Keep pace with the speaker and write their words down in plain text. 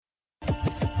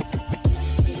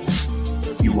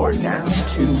You are now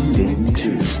tuned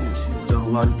into the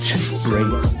Lunch Break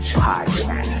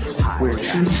Podcast, where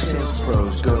true sales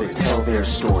pros go to tell their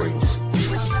stories.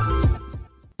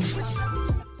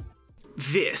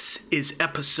 This is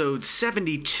episode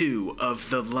 72 of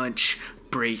the Lunch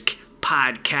Break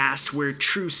Podcast, where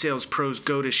true sales pros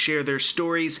go to share their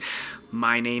stories.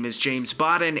 My name is James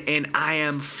Bodden, and I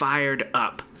am fired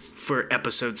up for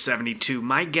episode 72.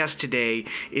 My guest today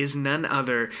is none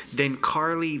other than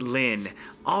Carly Lynn,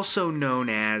 also known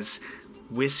as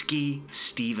Whiskey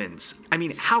Stevens. I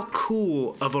mean, how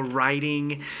cool of a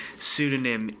writing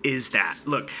pseudonym is that?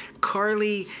 Look,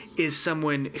 Carly is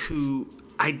someone who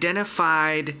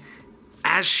identified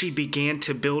as she began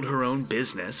to build her own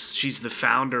business. She's the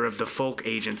founder of the Folk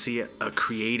Agency, a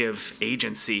creative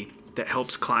agency that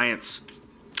helps clients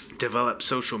develop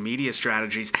social media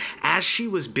strategies. As she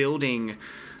was building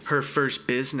her first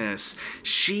business,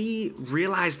 she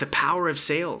realized the power of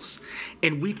sales.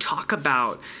 And we talk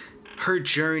about her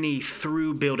journey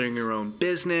through building her own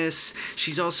business.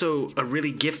 She's also a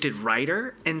really gifted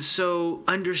writer. And so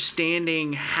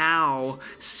understanding how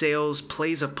sales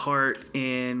plays a part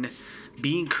in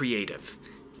being creative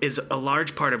is a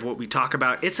large part of what we talk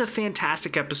about. It's a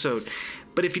fantastic episode.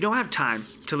 But if you don't have time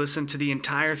to listen to the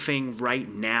entire thing right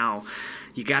now,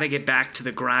 you got to get back to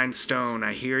the grindstone.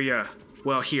 I hear ya.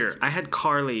 Well, here, I had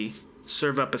Carly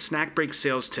serve up a snack break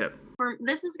sales tip.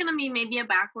 This is going to be maybe a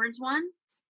backwards one,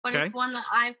 but Okay. It's one that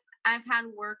I've had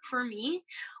work for me,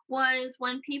 was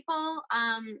when people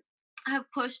have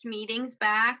pushed meetings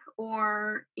back,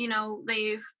 or, you know,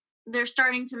 they're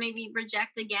starting to maybe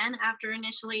reject again after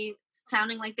initially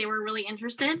sounding like they were really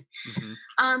interested.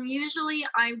 Mm-hmm. Usually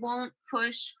I won't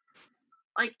push,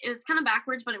 like, it's kind of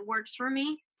backwards, but it works for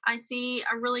me. I see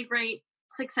a really great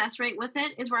success rate with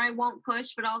it is where I won't push,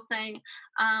 but I'll say,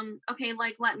 okay,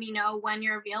 like, let me know when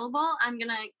you're available. I'm going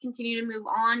to continue to move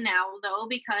on now, though,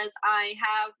 because I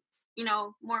have, you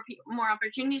know, more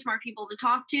opportunities, more people to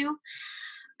talk to.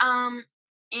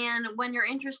 And when you're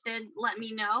interested, let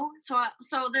me know.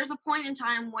 So there's a point in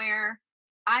time where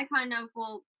I kind of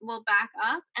will back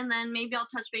up, and then maybe I'll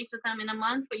touch base with them in a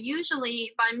month. But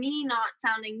usually by me not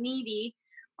sounding needy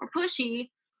or pushy,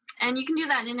 and you can do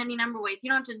that in any number of ways.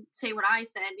 You don't have to say what I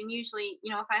said. And usually,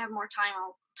 you know, if I have more time,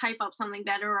 I'll type up something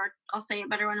better, or I'll say it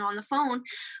better when I'm on the phone.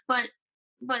 But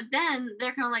then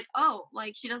they're kind of like, oh,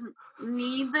 like, she doesn't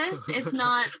need this. It's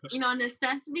not, you know, a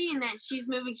necessity, and that she's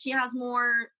moving. She has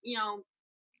more, you know,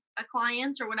 a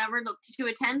client or whatever to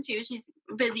attend to. She's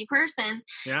a busy person.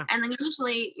 Yeah. And then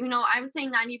usually, you know, I would say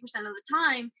 90% of the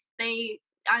time they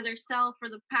either sell for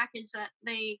the package that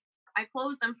I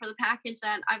close them for the package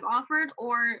that I've offered,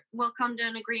 or we'll come to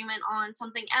an agreement on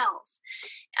something else.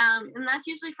 And that's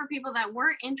usually for people that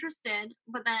were interested,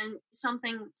 but then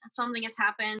something has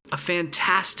happened. A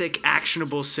fantastic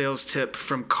actionable sales tip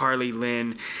from Carly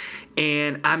Lynn.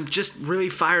 And I'm just really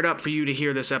fired up for you to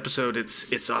hear this episode.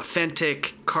 It's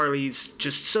authentic. Carly's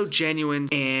just so genuine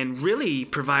and really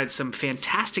provides some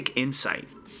fantastic insight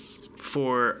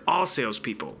for all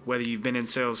salespeople, whether you've been in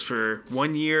sales for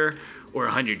 1 year or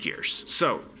 100 years.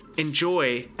 So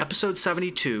enjoy episode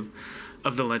 72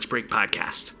 of the Lunch Break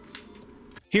Podcast.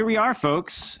 Here we are,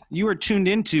 folks. You are tuned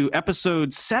into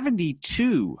episode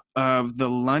 72 of the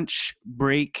Lunch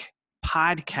Break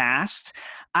Podcast.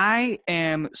 I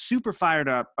am super fired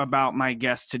up about my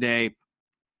guest today.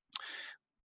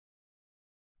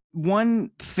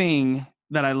 One thing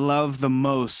that I love the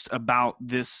most about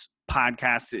this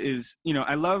podcast is, you know,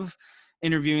 I love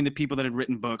interviewing the people that have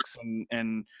written books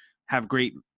and have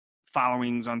great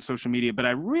followings on social media, but I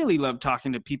really love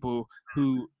talking to people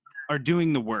who are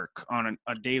doing the work on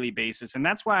a daily basis. And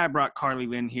that's why I brought Carly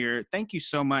Lynn here. Thank you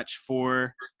so much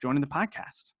for joining the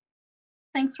podcast.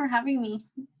 Thanks for having me.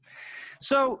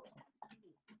 So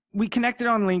we connected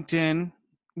on LinkedIn.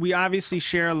 We obviously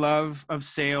share a love of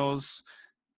sales.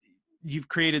 You've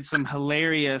created some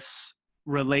hilarious,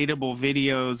 relatable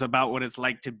videos about what it's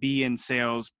like to be in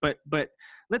sales, but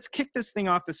let's kick this thing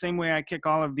off the same way I kick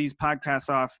all of these podcasts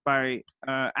off, by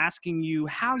asking you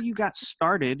how you got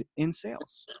started in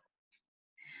sales.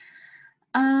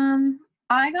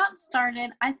 I got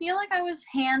started, I feel like I was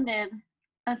handed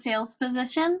a sales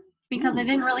position because I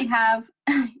didn't really have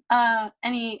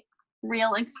any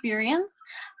real experience.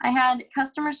 I had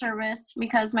customer service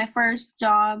because my first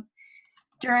job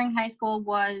during high school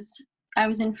I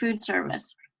was in food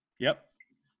service. Yep.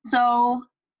 So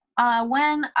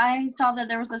when I saw that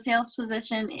there was a sales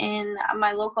position in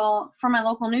my local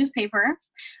newspaper,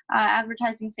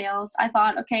 advertising sales, I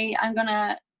thought, okay, I'm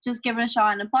gonna just give it a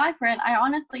shot and apply for it. I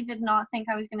honestly did not think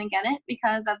I was gonna get it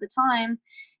because at the time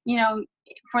you know,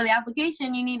 for the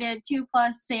application, you needed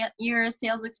 2+ years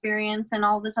sales experience and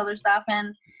all this other stuff.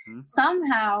 And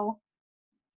somehow,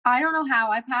 I don't know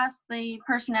how, I passed the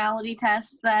personality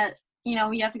test that, you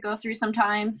know, you have to go through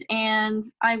sometimes. And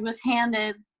I was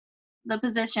handed the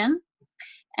position.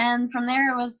 And from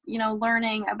there, it was, you know,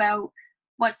 learning about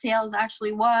what sales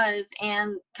actually was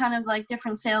and kind of like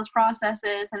different sales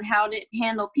processes and how to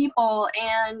handle people.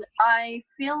 And I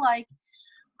feel like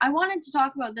I wanted to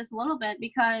talk about this a little bit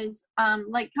because,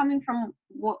 like, coming from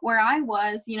where I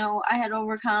was, you know, I had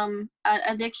overcome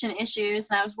addiction issues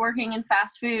and I was working in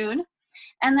fast food.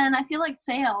 And then I feel like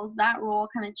sales, that role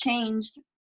kind of changed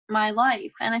my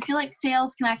life. And I feel like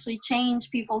sales can actually change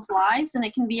people's lives, and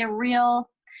it can be a real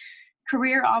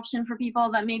career option for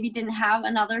people that maybe didn't have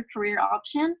another career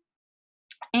option.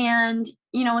 And,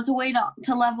 you know, it's a way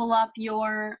to level up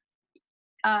your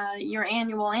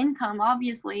annual income,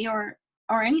 obviously, or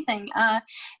anything.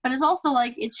 But it's also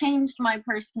like it changed my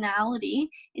personality.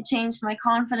 It changed my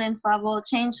confidence level. It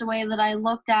changed the way that I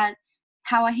looked at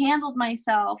how I handled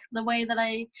myself, the way that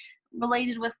I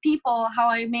related with people, how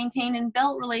I maintained and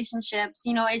built relationships.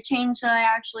 You know, it changed that I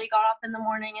actually got up in the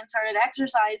morning and started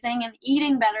exercising and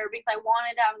eating better because I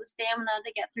wanted to have the stamina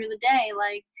to get through the day.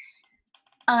 Like,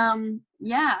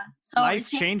 yeah. So life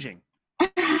changing.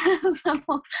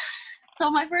 So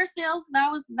my first sales,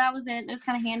 that was it. It was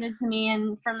kind of handed to me,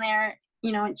 and from there,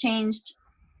 you know, it changed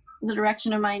the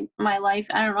direction of my life.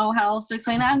 I don't know how else to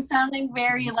explain that. I'm sounding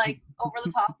very like over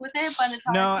the top with it, but it's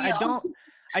how I feel.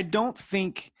 I don't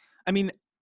think, I mean,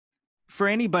 for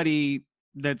anybody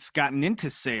that's gotten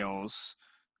into sales,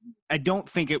 I don't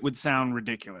think it would sound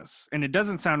ridiculous. And it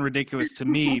doesn't sound ridiculous to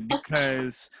me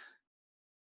because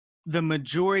the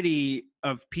majority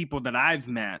of people that I've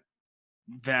met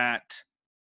that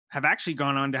have actually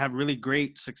gone on to have really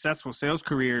great, successful sales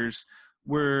careers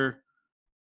were,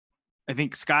 I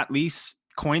think Scott Leese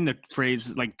coined the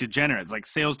phrase like degenerates, like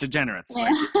sales degenerates. Yeah.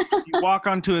 Like, if you walk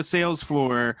onto a sales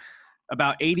floor,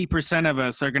 about 80% of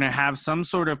us are going to have some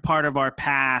sort of part of our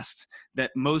past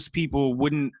that most people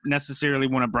wouldn't necessarily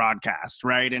want to broadcast,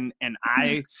 right? And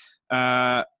I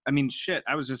mean, shit,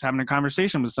 I was just having a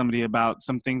conversation with somebody about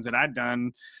some things that I'd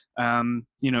done,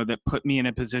 you know, that put me in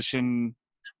a position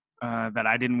that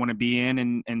I didn't want to be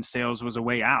in, and sales was a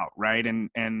way out, right? And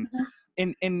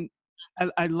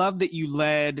I love that you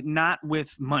led not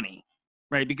with money,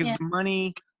 right? Because the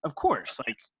money, of course,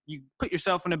 like you put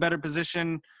yourself in a better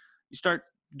position, you start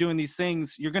doing these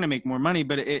things, you're going to make more money,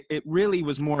 but it really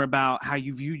was more about how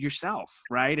you viewed yourself,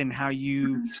 right? And how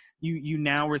you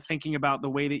now were thinking about the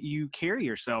way that you carry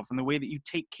yourself and the way that you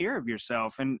take care of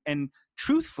yourself. And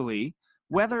truthfully,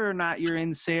 whether or not you're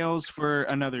in sales for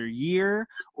another year,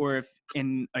 or if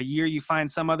in a year you find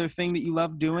some other thing that you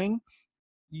love doing,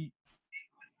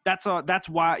 that's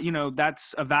why, you know,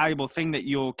 that's a valuable thing that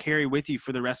you'll carry with you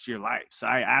for the rest of your life. So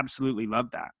I absolutely love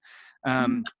that.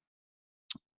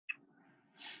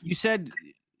 You said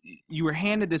you were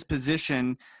handed this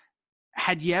position.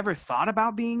 Had you ever thought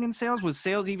about being in sales? Was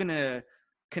sales even a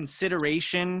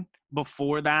consideration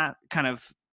before that kind of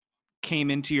came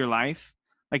into your life?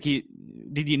 Like,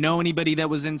 did you know anybody that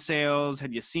was in sales?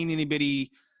 Had you seen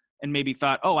anybody and maybe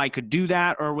thought, oh, I could do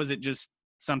that? Or was it just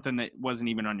something that wasn't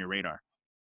even on your radar?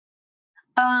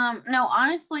 No,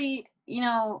 honestly, you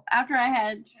know, after I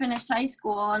had finished high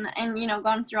school and you know,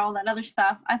 gone through all that other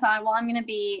stuff, I thought, well, I'm going to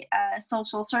be a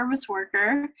social service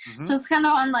worker. Mm-hmm. So it's kind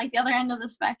of on like the other end of the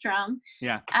spectrum.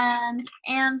 Yeah.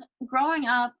 And growing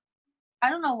up, I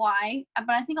don't know why,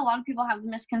 but I think a lot of people have the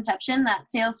misconception that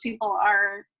salespeople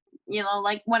are, you know,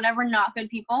 like whatever, not good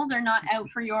people. They're not out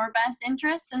for your best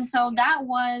interest. And so that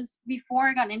was, before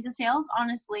I got into sales,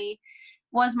 honestly,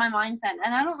 was my mindset.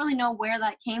 And I don't really know where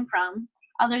that came from,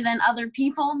 other than other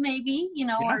people maybe, you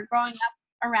know, or growing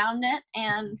up around it.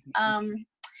 And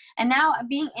now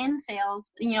being in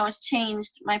sales, you know, it's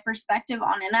changed my perspective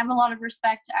on it. And I have a lot of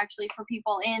respect actually for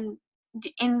people in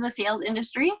the sales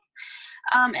industry.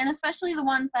 And especially the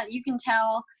ones that you can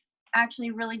tell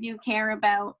actually really do care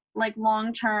about like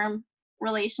long-term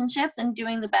relationships and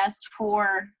doing the best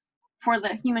for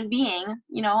the human being,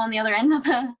 you know, on the other end of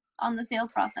the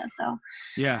sales process. So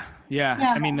yeah.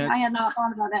 I mean, I had not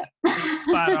thought about it.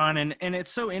 Spot on. And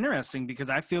it's so interesting because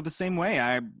I feel the same way.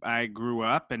 I grew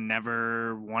up and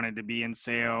never wanted to be in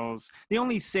sales. The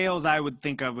only sales I would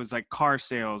think of was like car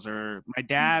sales, or my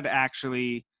dad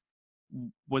actually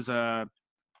was a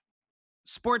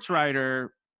sports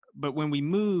writer, but when we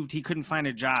moved, he couldn't find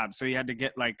a job. So he had to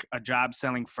get like a job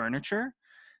selling furniture.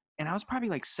 And I was probably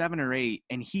like 7 or 8,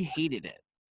 and he hated it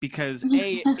because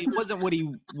it wasn't what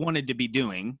he wanted to be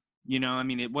doing. You know, I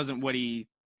mean, it wasn't what he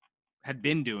had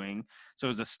been doing. So it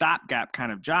was a stopgap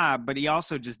kind of job, but he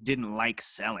also just didn't like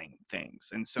selling things.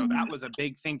 And so that was a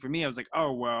big thing for me. I was like,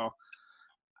 oh, well,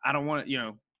 I don't want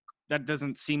to, that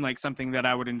doesn't seem like something that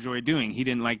I would enjoy doing. He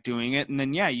didn't like doing it. And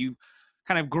then, you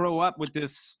kind of grow up with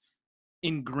this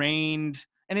ingrained,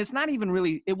 and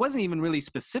it wasn't even really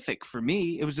specific for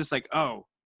me. It was just like, oh,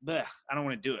 bleh, I don't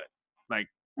want to do it. Like,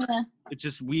 it's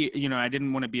just weird. I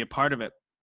didn't want to be a part of it.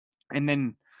 And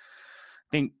then I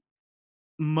think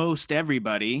most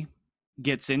everybody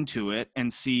gets into it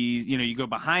and sees, you go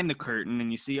behind the curtain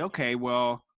and you see, okay,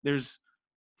 well, there's,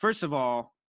 first of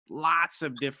all, lots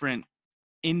of different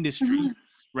industries,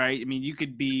 right? I mean, you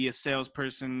could be a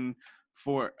salesperson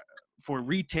for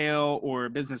retail or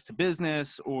business to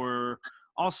business or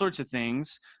all sorts of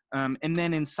things. And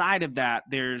then inside of that,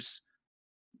 there's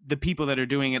the people that are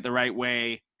doing it the right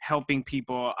way, helping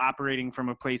people, operating from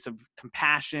a place of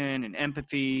compassion and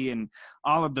empathy and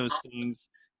all of those things.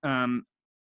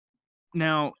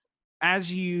 Now,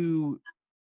 as you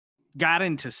got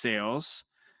into sales,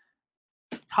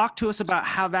 talk to us about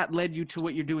how that led you to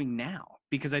what you're doing now.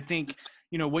 Because I think,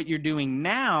 what you're doing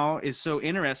now is so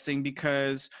interesting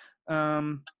because,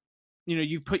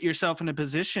 you've put yourself in a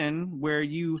position where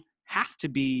you have to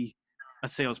be a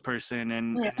salesperson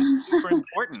and it's super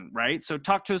important, right? So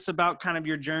talk to us about kind of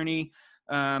your journey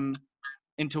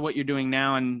into what you're doing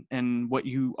now and what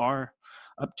you are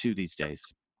up to these days.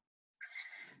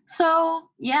 So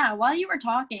while you were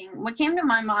talking, what came to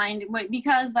my mind,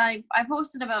 because I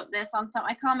posted about this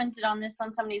I commented on this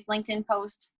on somebody's LinkedIn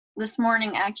post this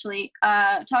morning, actually,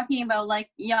 talking about like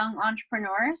young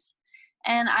entrepreneurs.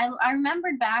 And I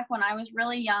remembered back when I was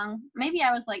really young, maybe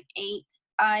I was like 8,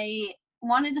 I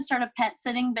wanted to start a pet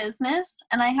sitting business,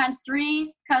 and I had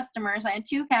 3 customers. I had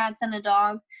 2 cats and a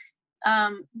dog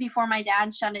before my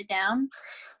dad shut it down.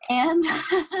 And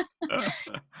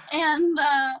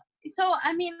so,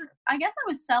 I mean, I guess I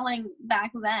was selling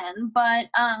back then, but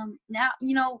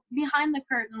now, behind the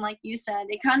curtain, like you said,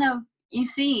 it kind of, you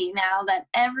see now that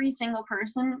every single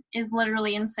person is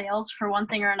literally in sales for one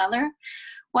thing or another.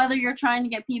 Whether you're trying to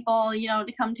get people,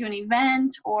 to come to an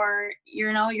event, or,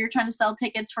 you're trying to sell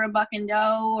tickets for $1 and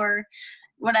dough or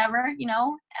whatever,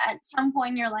 at some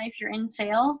point in your life, you're in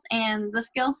sales, and the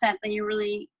skill set that you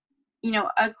really,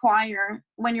 acquire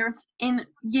when you're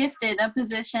gifted a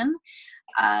position,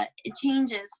 it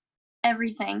changes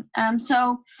everything.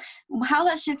 So how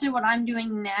that shifted what I'm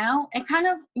doing now, it kind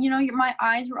of, my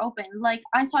eyes were open. Like,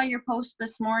 I saw your post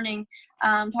this morning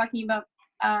talking about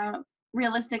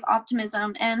realistic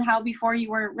optimism and how before you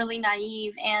were really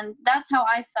naive, and that's how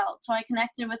I felt. So I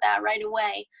connected with that right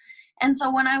away. And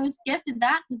so when I was gifted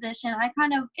that position,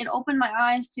 it opened my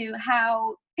eyes to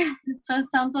how it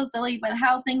sounds so silly, but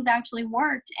how things actually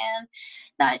worked, and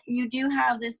that you do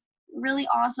have this really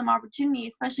awesome opportunity,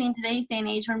 especially in today's day and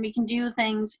age when we can do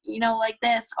things, like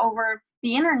this over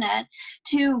the internet,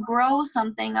 to grow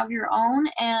something of your own.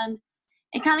 And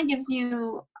it kind of gives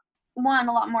you, one,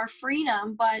 a lot more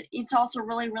freedom, but it's also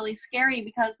really, really scary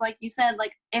because, like you said,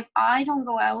 like, if I don't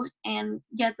go out and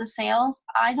get the sales,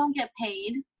 I don't get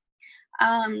paid.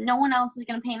 No one else is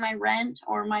going to pay my rent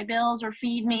or my bills or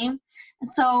feed me.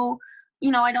 So,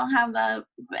 I don't have a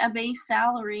base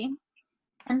salary.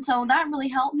 And so that really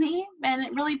helped me, and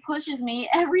it really pushes me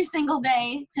every single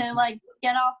day to like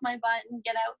get off my butt and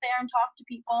get out there and talk to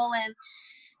people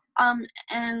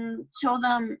and show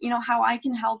them, how I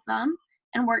can help them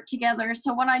and work together.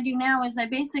 So what I do now is I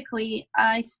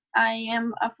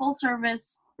am a full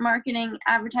service marketing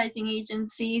advertising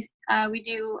agency. We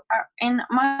do in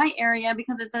my area,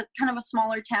 because it's a kind of a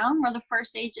smaller town, we're the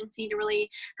first agency to really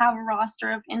have a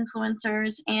roster of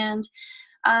influencers, and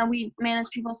we manage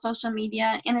people's social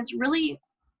media, and it's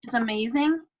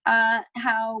amazing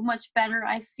how much better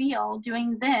I feel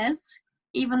doing this,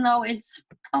 even though it's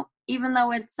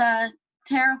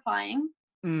terrifying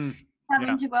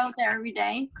having to go out there every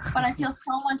day. But I feel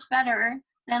so much better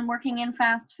than working in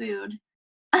fast food.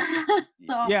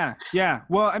 So yeah.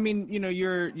 Well, I mean,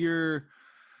 you're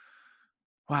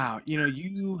wow.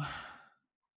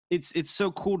 It's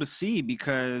so cool to see,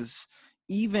 because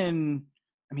even,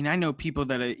 I mean, I know people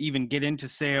that even get into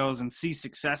sales and see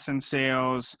success in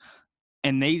sales,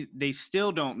 and they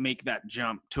still don't make that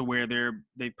jump to where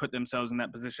they put themselves in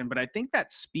that position. But I think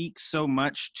that speaks so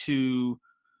much to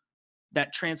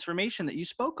that transformation that you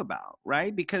spoke about,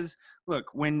 right? Because look,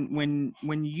 when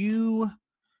you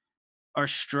are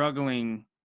struggling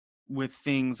with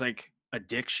things like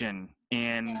addiction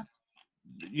and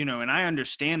and I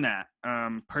understand that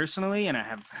personally, and I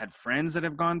have had friends that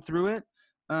have gone through it.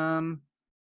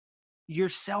 Your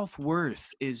self-worth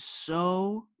is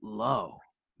so low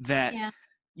that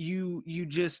you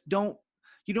just don't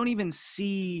even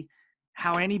see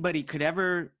how anybody could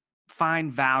ever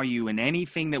find value in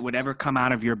anything that would ever come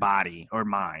out of your body or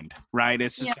mind, right?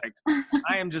 It's just like,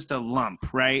 I am just a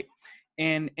lump, right?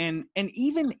 And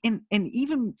even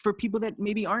for people that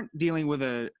maybe aren't dealing with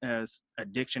a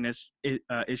addiction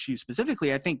issue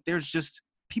specifically, I think there's just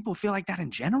people feel like that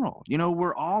in general. You know,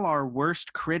 we're all our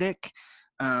worst critic.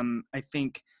 I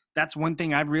think that's one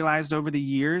thing I've realized over the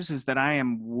years is that I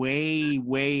am way,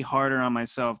 way harder on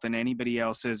myself than anybody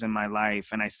else is in my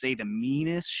life. And I say the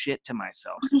meanest shit to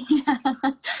myself,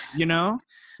 you know?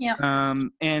 Yeah.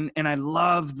 And I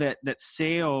love that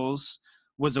sales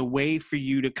was a way for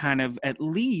you to kind of at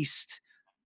least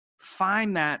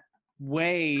find that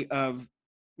way of,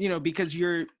 you know, because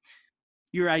your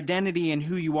identity and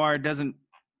who you are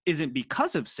isn't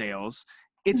because of sales.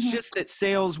 It's just that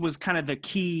sales was kind of the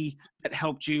key that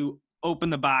helped you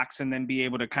open the box and then be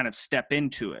able to kind of step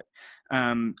into it.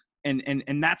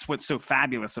 And that's what's so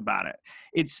fabulous about it.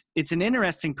 It's an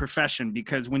interesting profession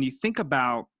because when you think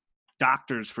about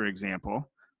doctors, for example,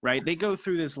 right, they go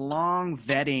through this long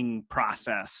vetting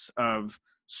process of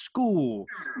school,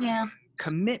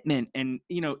 commitment. And,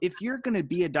 you know, if you're going to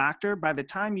be a doctor, by the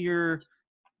time you're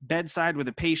bedside with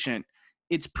a patient,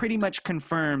 it's pretty much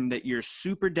confirmed that you're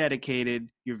super dedicated,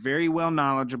 you're very well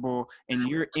knowledgeable, and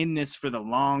you're in this for the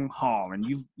long haul, and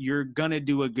you're gonna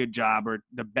do a good job or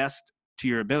the best to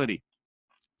your ability.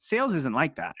 Sales isn't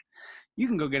like that. You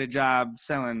can go get a job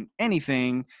selling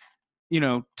anything, you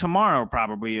know, tomorrow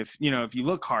probably if you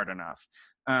look hard enough.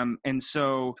 And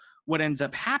so what ends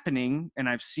up happening, and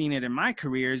I've seen it in my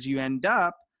career, is you end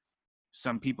up,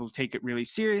 some people take it really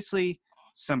seriously,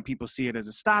 some people see it as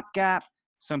a stopgap.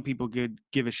 Some people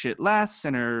give a shit less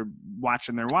and are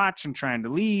watching their watch and trying to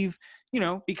leave, you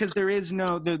know, because there is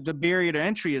the barrier to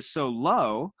entry is so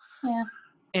low. Yeah.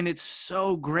 And it's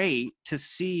so great to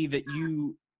see that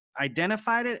you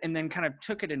identified it and then kind of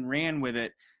took it and ran with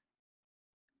it.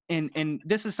 And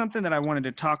this is something that I wanted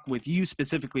to talk with you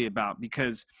specifically about,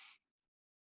 because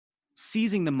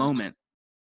seizing the moment,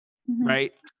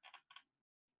 right?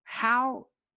 How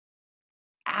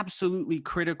absolutely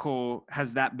critical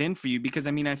has that been for you? Because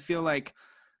I mean, I feel like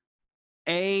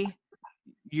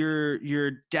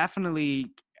you're definitely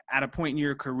at a point in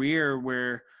your career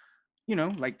where, you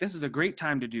know, like this is a great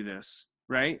time to do this,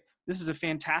 right? This is a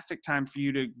fantastic time for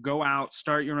you to go out,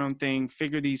 start your own thing,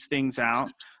 figure these things out.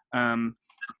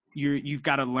 You've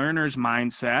got a learner's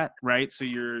mindset, right? So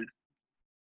you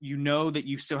know that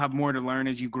you still have more to learn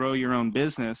as you grow your own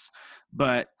business,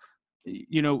 but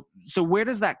you know, so where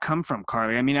does that come from,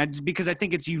 Carly? I mean, because I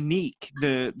think it's unique,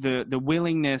 the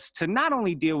willingness to not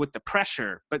only deal with the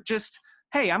pressure, but just,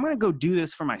 hey, I'm going to go do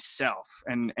this for myself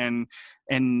and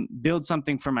build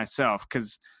something for myself.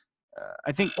 Because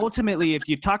I think ultimately, if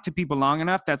you talk to people long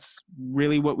enough, that's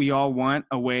really what we all want,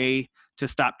 a way to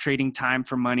stop trading time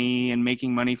for money and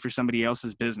making money for somebody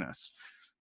else's business.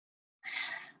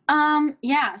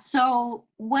 Yeah. So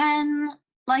when,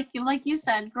 like you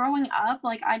said, growing up,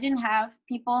 like I didn't have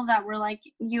people that were like,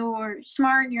 you're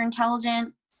smart, you're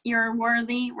intelligent, you're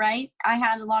worthy, right? I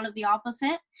had a lot of the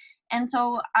opposite. And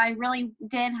so I really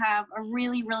did have a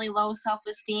really, really low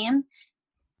self-esteem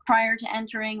prior to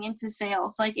entering into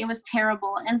sales. Like it was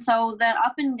terrible. And so that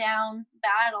up and down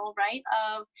battle, right,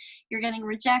 of you're getting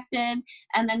rejected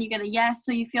and then you get a yes,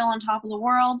 so you feel on top of the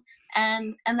world,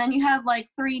 and then you have like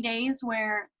 3 days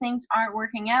where things aren't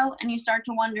working out and you start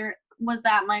to wonder, was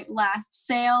that my last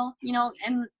sale? You know,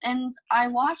 and I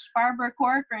watched Barbara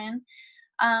Corcoran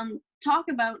talk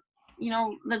about, you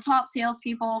know, the top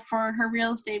salespeople for her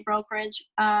real estate brokerage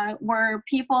were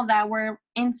people that were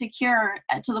insecure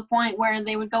to the point where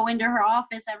they would go into her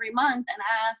office every month and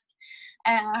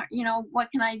ask, you know,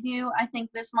 what can I do? I think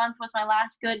this month was my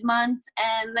last good month.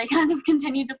 And they kind of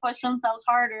continued to push themselves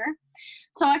harder.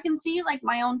 So I can see like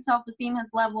my own self-esteem has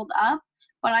leveled up,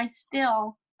 but I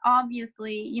still,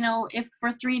 obviously, you know, if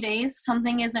for 3 days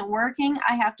something isn't working,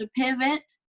 I have to pivot.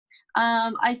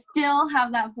 I still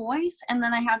have that voice, and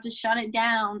then I have to shut it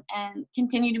down and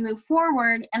continue to move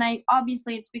forward. And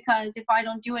obviously it's because if I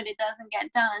don't do it, it doesn't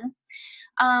get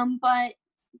done.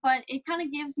 But it kind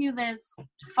of gives you this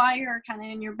fire kind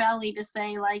of in your belly to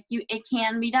say like it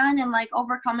can be done, and like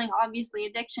overcoming obviously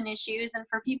addiction issues. And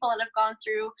for people that have gone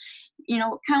through, you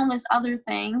know, countless other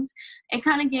things, it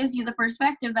kind of gives you the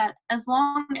perspective that as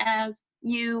long as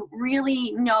you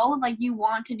really know, like you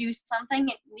want to do something,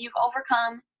 you've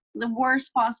overcome the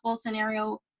worst possible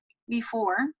scenario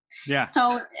before. Yeah.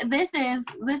 So this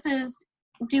is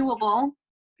doable.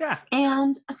 Yeah.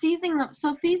 And seizing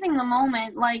the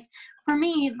moment, like for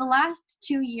me, the last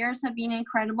 2 years have been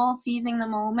incredible, seizing the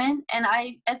moment. And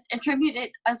I attribute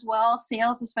it as well.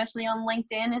 Sales, especially on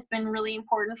LinkedIn, has been really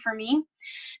important for me.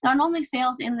 Not only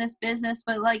sales in this business,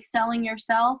 but like selling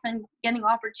yourself and getting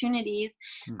opportunities.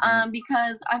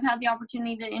 Because I've had the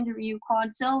opportunity to interview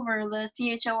Claude Silver, the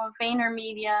CHO of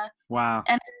VaynerMedia. Wow.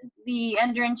 And the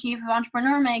editor-in-chief of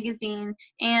Entrepreneur Magazine.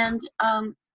 And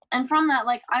from that,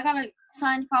 like, I got a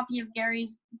signed copy of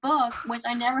Gary's book, which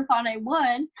I never thought I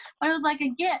would, but it was like a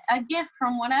gift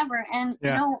from whatever. And,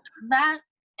 you know, that,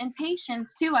 and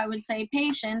patience too, I would say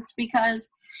patience, because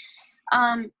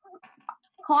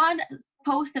Claude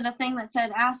posted a thing that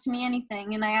said, ask me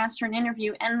anything. And I asked for an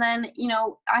interview. And then, you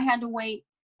know, I had to wait,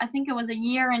 I think it was a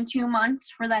year and 2 months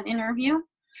for that interview.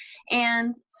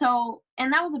 And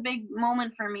that was a big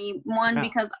moment for me. One,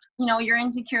 because, you know, you're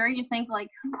insecure. You think like,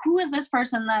 who is this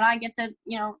person that I get to,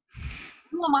 you know,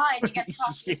 who am I to get to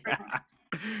talk to this person?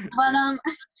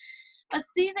 But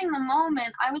seizing the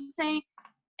moment, I would say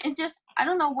it just, I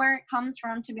don't know where it comes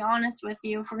from, to be honest with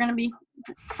you. If we're going to be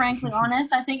frankly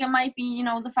honest, I think it might be, you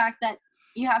know, the fact that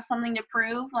you have something to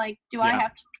prove. Like, do I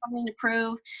have something to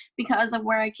prove because of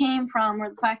where I came from, or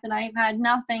the fact that I've had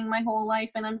nothing my whole life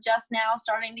and I'm just now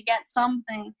starting to get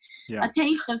something, a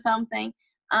taste of something.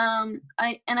 I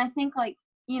think, like,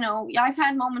 you know, I've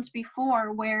had moments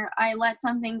before where I let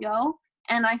something go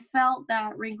and I felt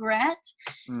that regret.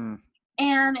 And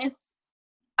I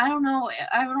don't know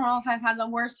if I've had the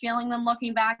worst feeling than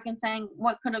looking back and saying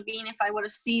what could have been if I would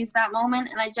have seized that moment.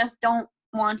 And I just don't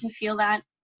want to feel that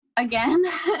again.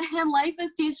 And life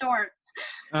is too short.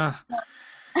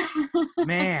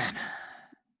 Man.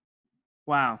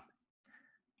 Wow.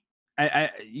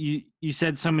 You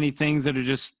said so many things that are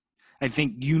just, I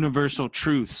think, universal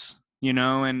truths, you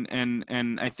know,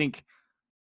 and I think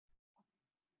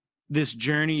this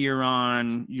journey you're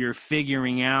on, you're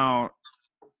figuring out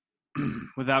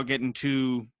without getting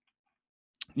too,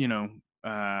 you know,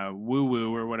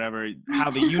 woo-woo or whatever, how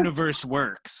the universe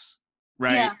works,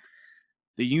 right? Yeah.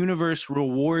 The universe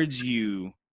rewards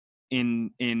you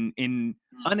in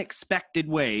unexpected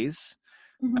ways,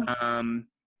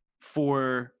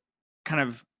 for kind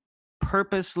of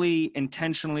purposely,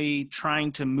 intentionally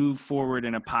trying to move forward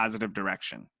in a positive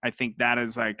direction. I think that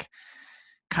is like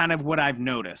kind of what I've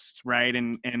noticed, right?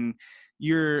 And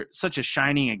you're such a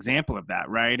shining example of that,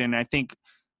 right? And I think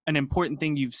an important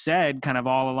thing you've said kind of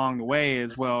all along the way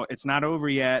is, well, it's not over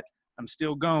yet. I'm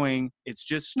still going. It's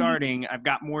just starting. I've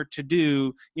got more to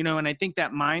do, you know, and I think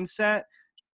that mindset,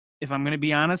 if I'm going to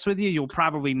be honest with you, you'll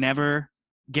probably never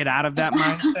get out of that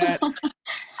mindset.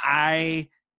 I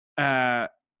was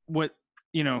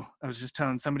just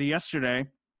telling somebody yesterday,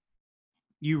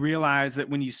 you realize that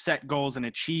when you set goals and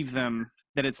achieve them,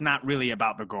 that it's not really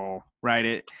about the goal,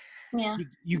 right?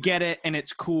 You get it and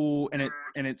it's cool and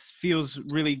it feels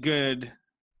really good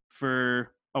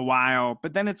for a while,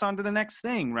 but then it's on to the next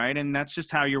thing, right? And that's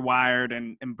just how you're wired,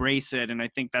 and embrace it. And I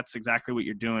think that's exactly what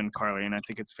you're doing, Carly, and I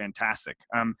think it's fantastic.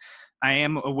 I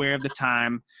am aware of the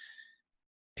time.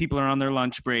 People are on their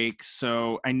lunch break,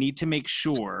 so I need to make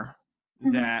sure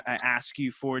that I ask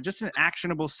you for just an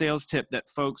actionable sales tip that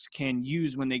folks can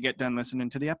use when they get done listening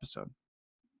to the episode.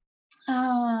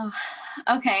 Oh,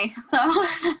 okay. So,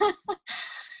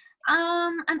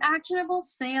 an actionable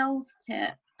sales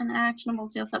tip.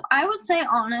 I would say,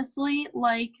 honestly,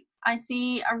 like, I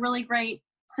see a really great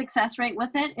success rate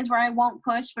with it is where I won't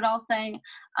push, but I'll say,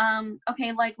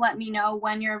 okay, like, let me know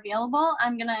when you're available.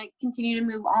 I'm going to continue to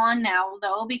move on now,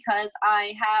 though, because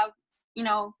I have, you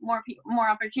know, more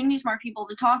opportunities, more people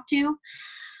to talk to.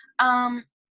 And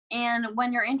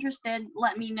when you're interested,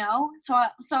 let me know.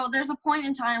 So there's a point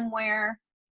in time where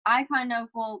I kind of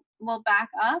will back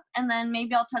up, and then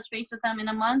maybe I'll touch base with them in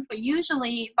a month. But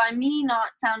usually, by me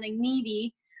not sounding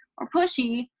needy or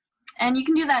pushy, and you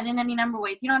can do that in any number of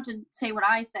ways. You don't have to say what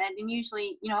I said. And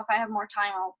usually, you know, if I have more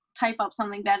time, I'll type up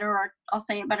something better, or I'll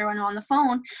say it better when I'm on the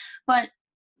phone. But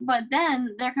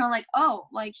then they're kind of like, oh,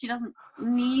 like, she doesn't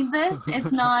need this.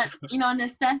 It's not, you know, a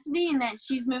necessity, and that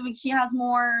she's moving. She has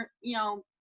more, you know,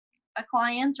 a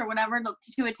client or whatever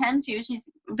to attend to. She's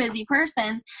a busy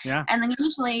person. Yeah. And then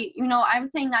usually, you know, I would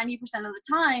say 90% of the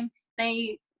time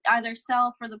they either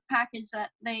sell for the package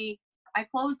that I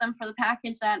close them for the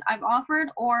package that I've offered,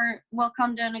 or we'll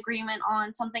come to an agreement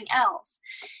on something else.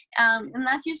 And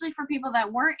that's usually for people that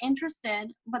were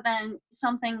interested, but then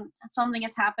something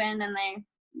has happened and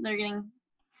they're getting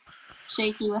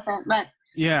shaky with it. But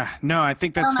Yeah, no, I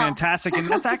think that's know. fantastic. And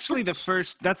that's actually the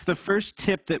first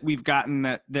tip that we've gotten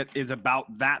that is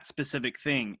about that specific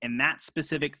thing. And that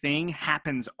specific thing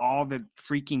happens all the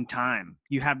freaking time.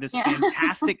 You have this Yeah.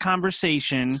 fantastic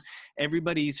conversation,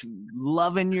 everybody's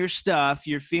loving your stuff,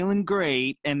 you're feeling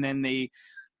great, and then they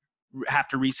have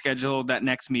to reschedule that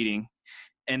next meeting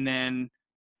and then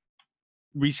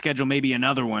reschedule maybe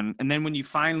another one. And then when you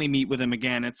finally meet with them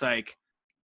again, it's like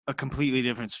a completely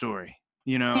different story.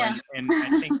 Yeah. And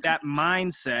I think that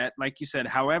mindset, like you said,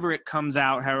 however it comes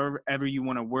out, however you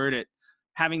want to word it,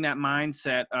 having that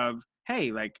mindset of,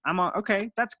 hey, like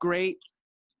okay, that's great.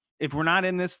 If we're not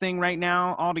in this thing right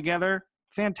now all together,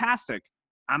 fantastic.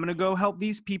 I'm going to go help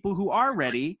these people who are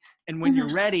ready. And when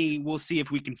you're ready, we'll see if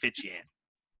we can fit you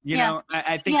in.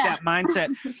 I think that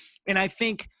mindset, and I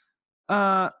think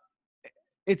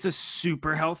it's a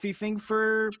super healthy thing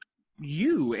for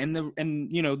you and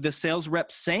the sales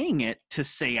rep saying it to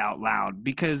say out loud,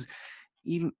 because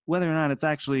even whether or not it's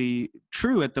actually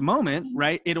true at the moment,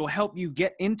 right, it'll help you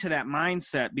get into that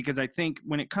mindset. Because I think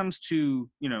when it comes to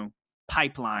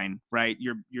pipeline, right,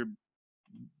 your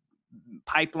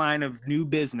pipeline of new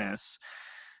business,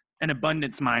 an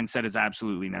abundance mindset is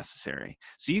absolutely necessary.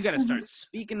 So you got to start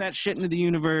speaking that shit into the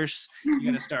universe. You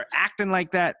got to start acting like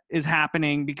that is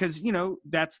happening, because,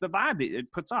 that's the vibe that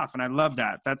it puts off. And I love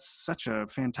that. That's such a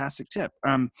fantastic tip.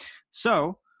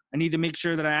 So I need to make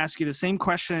sure that I ask you the same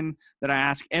question that I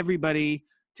ask everybody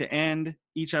to end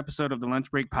each episode of the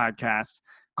Lunch Break podcast.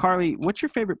 Carly, what's your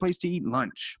favorite place to eat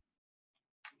lunch?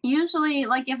 Usually,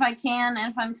 like, if I can,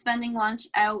 and if I'm spending lunch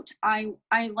out, I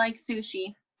like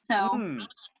sushi. So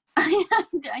I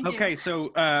do. Okay, so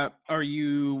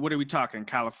what are we talking?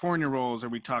 California rolls? Are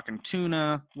we talking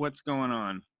tuna? What's going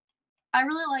on? I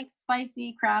really like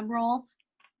spicy crab rolls.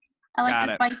 I like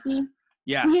the spicy.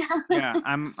 Yeah. Yeah.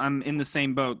 I'm in the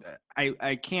same boat.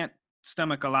 I can't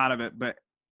stomach a lot of it, but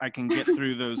I can get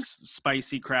through those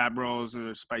spicy crab rolls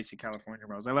or spicy California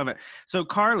rolls. I love it. So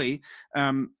Carly,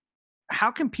 how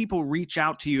can people reach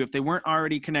out to you if they weren't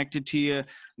already connected to you?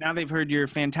 Now they've heard your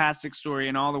fantastic story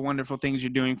and all the wonderful things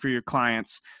you're doing for your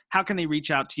clients. How can they reach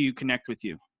out to you, connect with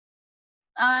you?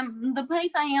 The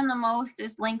place I am the most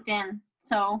is LinkedIn.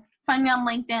 So find me on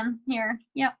LinkedIn here.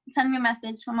 Yep. Send me a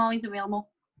message. I'm always available.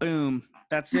 Boom.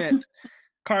 That's it.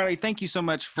 Carly, thank you so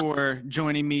much for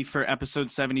joining me for episode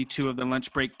 72 of the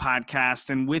Lunch Break podcast.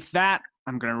 And with that,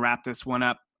 I'm going to wrap this one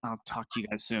up. I'll talk to you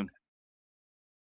guys soon.